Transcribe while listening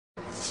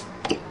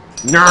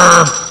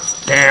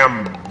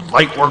Damn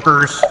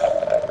lightworkers.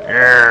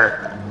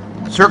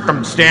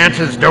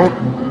 Circumstances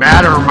don't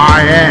matter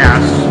my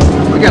ass.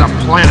 We got a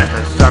planet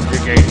to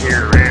subjugate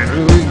here, man.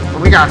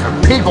 We got the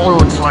people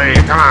to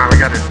enslave. Come on, we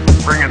gotta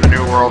bring in the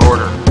New World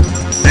Order.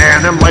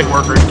 Man, them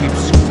lightworkers keep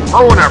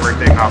screwing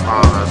everything up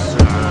on us.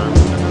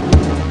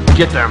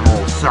 Get them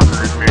old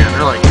suckers, man.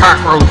 They're like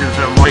cockroaches,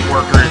 them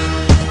lightworkers.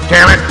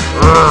 Damn it!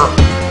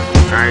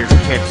 I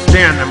just can't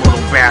stand them little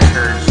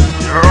bastards.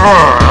 They're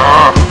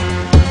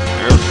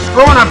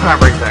screwing up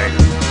everything.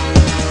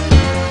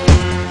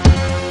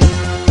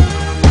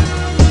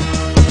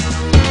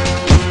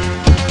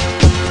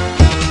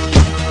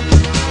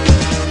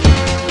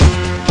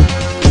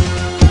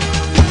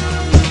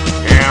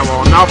 Yeah,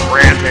 well, enough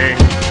ranting.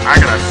 I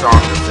got a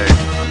song to sing.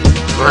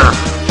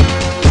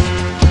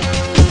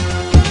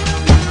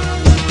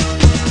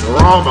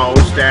 We're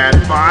almost at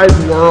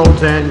 5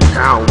 worlds and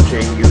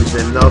counting,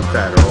 using the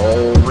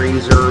Federal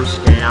Reserve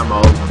scam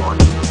of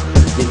money.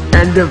 The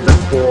end of the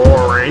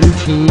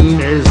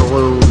quarantine is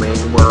looming.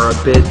 We're a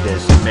bit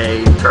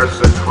dismayed, cause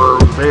the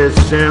truth is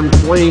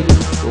simply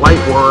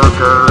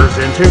lightworkers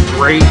into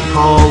great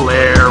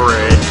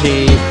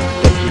polarity.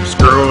 They keep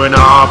screwing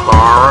up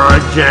our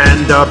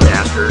agenda,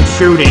 bastards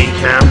shooting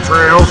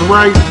chemtrails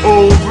right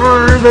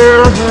over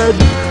their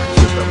heads.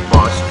 System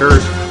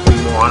busters, we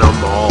want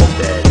them all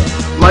dead.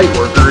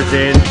 Lightworkers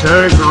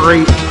into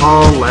great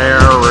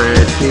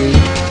polarity,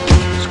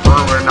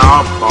 screwing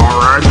up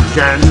our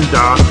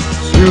agenda,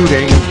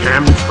 shooting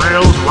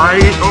chemtrails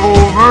right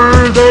over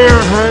their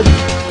heads.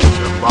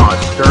 The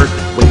busters,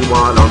 we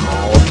want them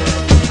all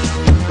dead.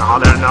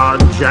 Not an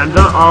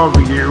agenda of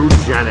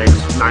eugenics,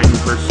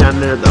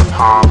 90% of the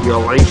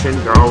population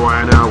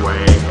going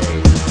away.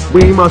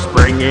 We must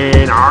bring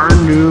in our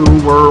new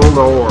world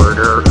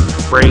order,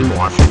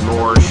 brainwashing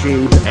more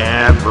sheep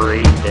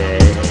every day.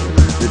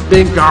 You'd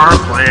think our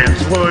plans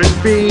would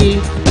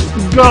be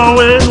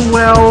going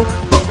well,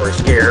 but we're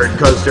scared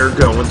cause they're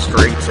going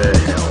straight to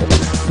hell.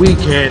 We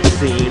can't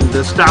seem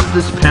to stop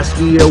this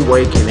pesky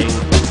awakening.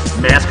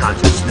 Mass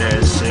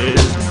consciousness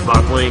is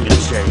buckling and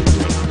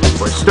shaking.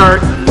 We're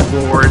starting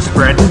wars,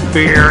 spreading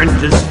fear and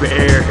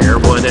despair.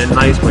 What a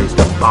nice place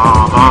to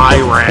bomb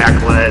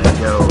Iraq, let's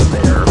go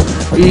there.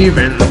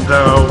 Even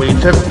though we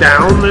took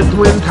down the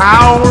Twin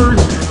Towers,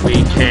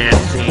 we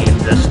can't seem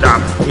to stop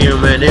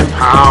human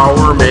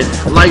empowerment.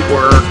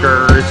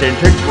 Lightworkers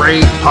into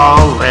great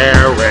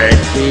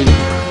polarity.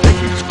 They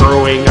keep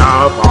screwing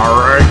up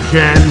our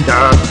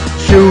agenda,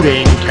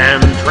 shooting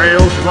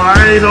chemtrails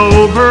right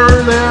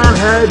over their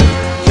heads.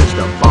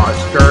 System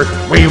busters,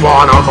 we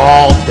want them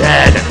all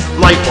dead.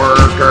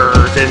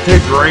 Lightworkers into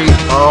great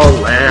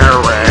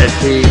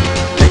polarity.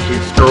 They keep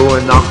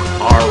screwing up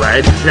our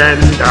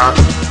agenda,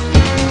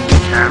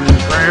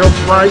 chemtrails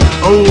right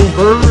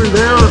over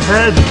their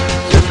heads.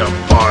 System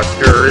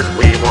busters,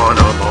 we want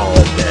them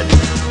all dead.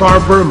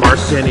 Barbara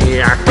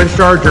Marciniak finished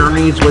our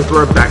journeys with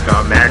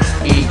Rebecca, Max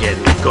Egan,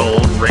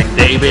 Goldring,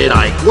 David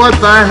Icke. What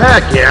the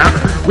heck, yeah?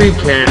 We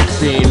can't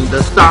seem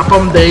to stop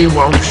them, they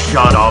won't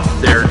shut up.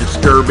 They're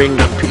disturbing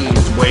the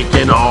peace,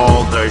 waking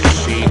all the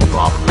sheep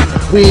up.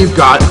 We've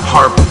got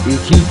HARP,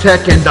 ET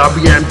Tech, and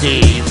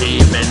WMDs.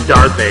 Even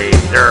Darth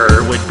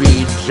Vader would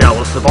be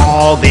jealous of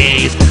all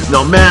these.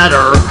 No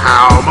matter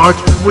how much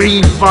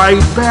we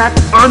fight back,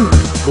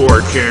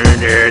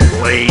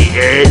 unfortunately,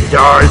 it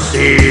does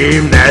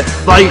seem that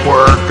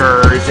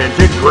lightworkers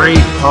into great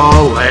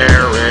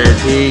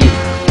polarity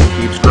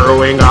keep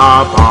screwing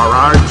up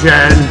our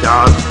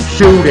agenda,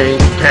 shooting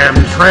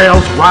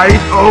chemtrails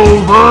right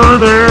over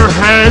their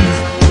heads.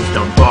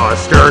 System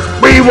busters,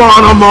 we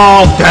want them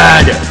all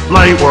dead.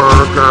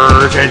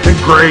 Lightworkers into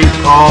great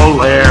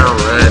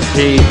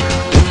polarity,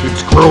 they keep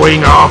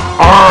screwing up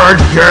our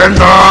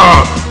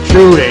agenda,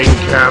 shooting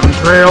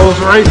chemtrails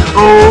right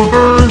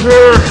over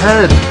their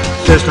heads.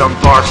 System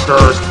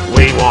busters,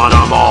 we want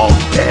them all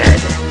dead.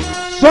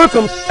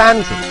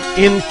 Circumstances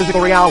in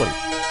physical reality,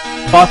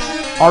 thus,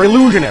 are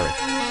illusionary.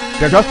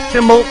 They're just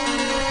symbols.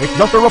 It's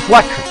just a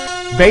reflection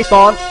based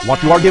on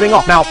what you are giving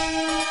off. Now,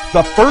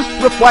 the first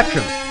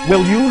reflection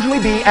will usually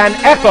be an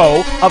echo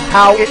of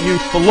how it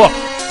used to look.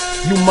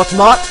 You must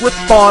not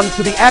respond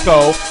to the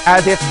echo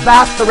as if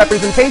that's the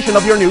representation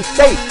of your new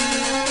state.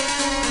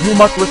 You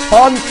must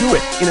respond to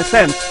it, in a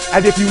sense,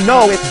 as if you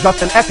know it's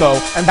just an echo,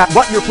 and that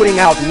what you're putting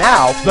out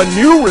now, the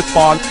new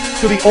response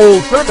to the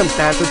old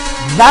circumstances,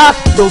 that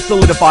will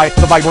solidify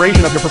the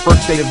vibration of your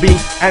preferred state of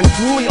being, and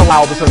truly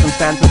allow the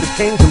circumstances to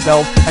change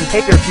themselves and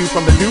take their cue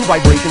from the new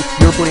vibration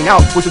you're putting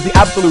out, which is the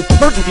absolute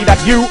certainty that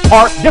you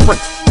are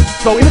different.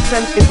 So in a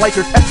sense, it's like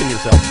you're testing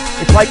yourself.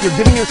 It's like you're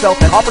giving yourself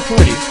an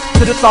opportunity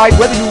to decide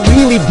whether you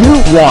really do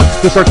want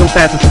the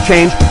circumstances to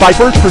change by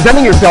first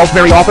presenting yourself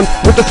very often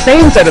with the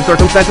same set of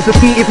circumstances to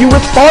see if you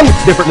respond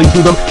differently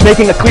to them,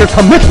 making a clear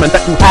commitment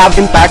that you have,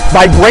 in fact,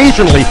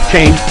 vibrationally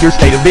changed your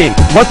state of being.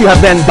 Once you have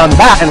then done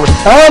that and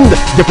respond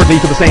differently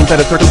to the same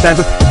set of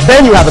circumstances,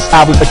 then you have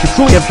established that you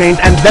truly have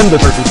changed, and then the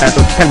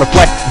circumstances can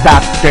reflect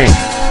that change.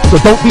 So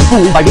don't be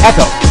fooled by the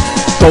echo.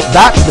 So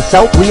that's the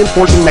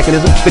self-reinforcing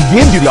mechanism that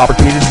gives you the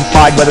opportunity to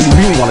decide whether you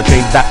really want to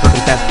change that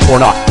circumstance or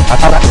not. That's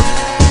how that works.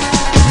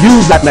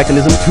 Use that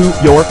mechanism to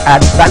your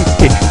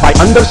advantage by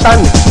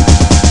understanding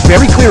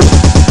very clearly.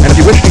 And if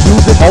you wish to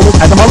use this almost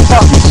as a mantra,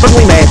 you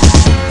certainly may.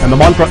 And the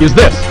mantra is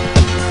this: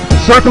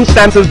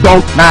 circumstances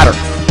don't matter.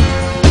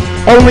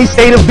 Only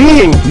state of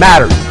being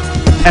matters.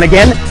 And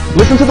again,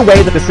 listen to the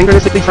way that this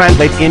synchronistically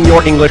translates in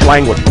your English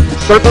language.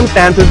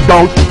 Circumstances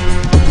don't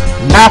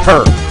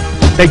matter.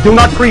 They do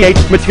not create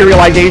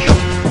materialization.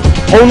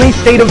 Only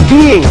state of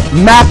being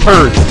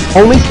matters.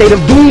 Only state of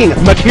being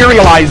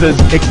materializes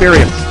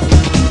experience.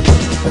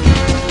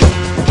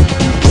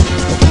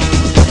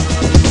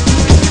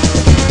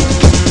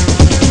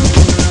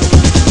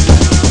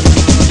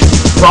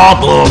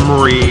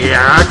 Problem,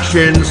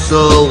 reaction,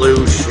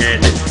 solution.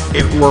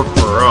 It worked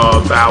for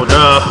about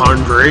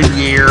 100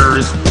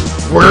 years.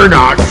 We're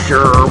not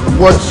sure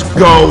what's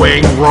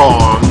going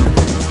wrong.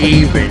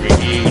 Even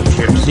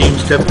Egypt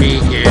seems to be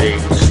getting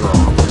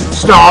strong.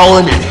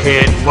 Stalin and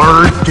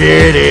Hitler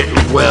did it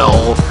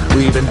well.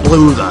 We even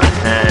blew the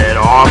head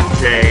off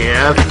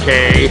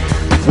JFK.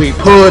 We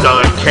put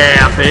a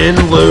cap in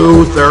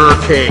Luther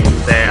King.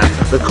 That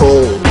the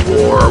Cold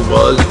War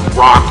was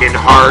rocking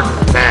hard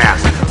and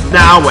fast.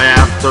 Now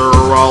after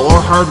all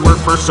our hard work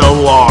for so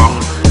long,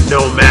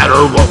 no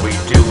matter what we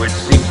do, it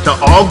seems to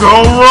all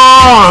go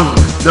wrong.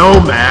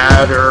 No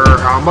matter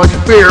how much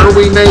fear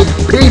we make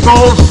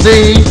people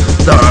see,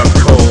 the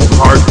cold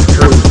hard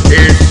truth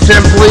is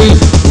simply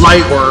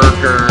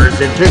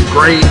Lightworkers into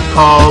great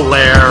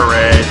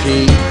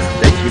polarity.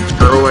 They keep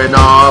screwing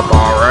up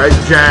our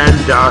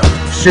agenda,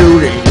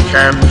 shooting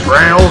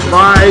chemtrails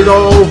right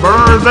over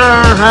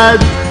their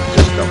heads.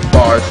 System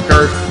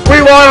busters,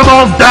 we want them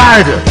all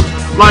dead.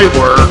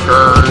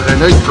 Lightworkers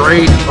into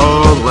great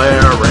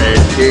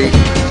polarity.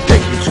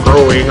 They keep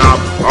screwing up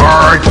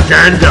our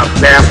agenda,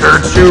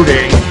 bastards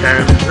shooting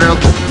chemtrails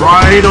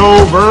right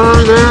over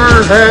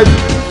their heads.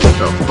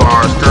 The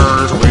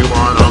busters, we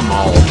want them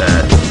all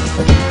dead.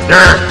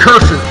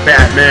 Curses,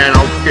 Batman,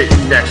 I'll get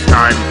you next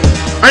time.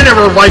 I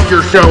never liked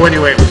your show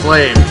anyway, it was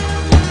lame.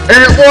 And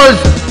it was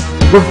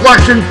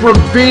reflection from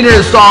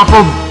Venus off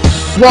of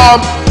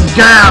swamp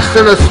gas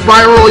in a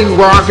spiraling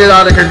rocket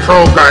out of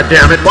control,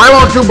 goddammit. Why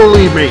won't you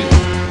believe me?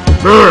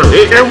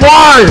 It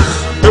was!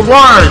 It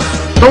was!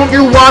 Don't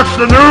you watch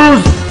the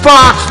news?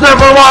 Fox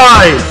never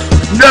lies!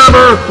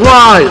 Never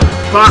lies!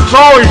 Fox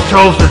always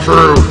tells the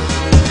truth!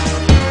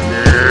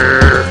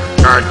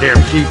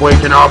 Goddamn, keep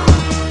waking up.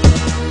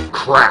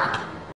 Crap.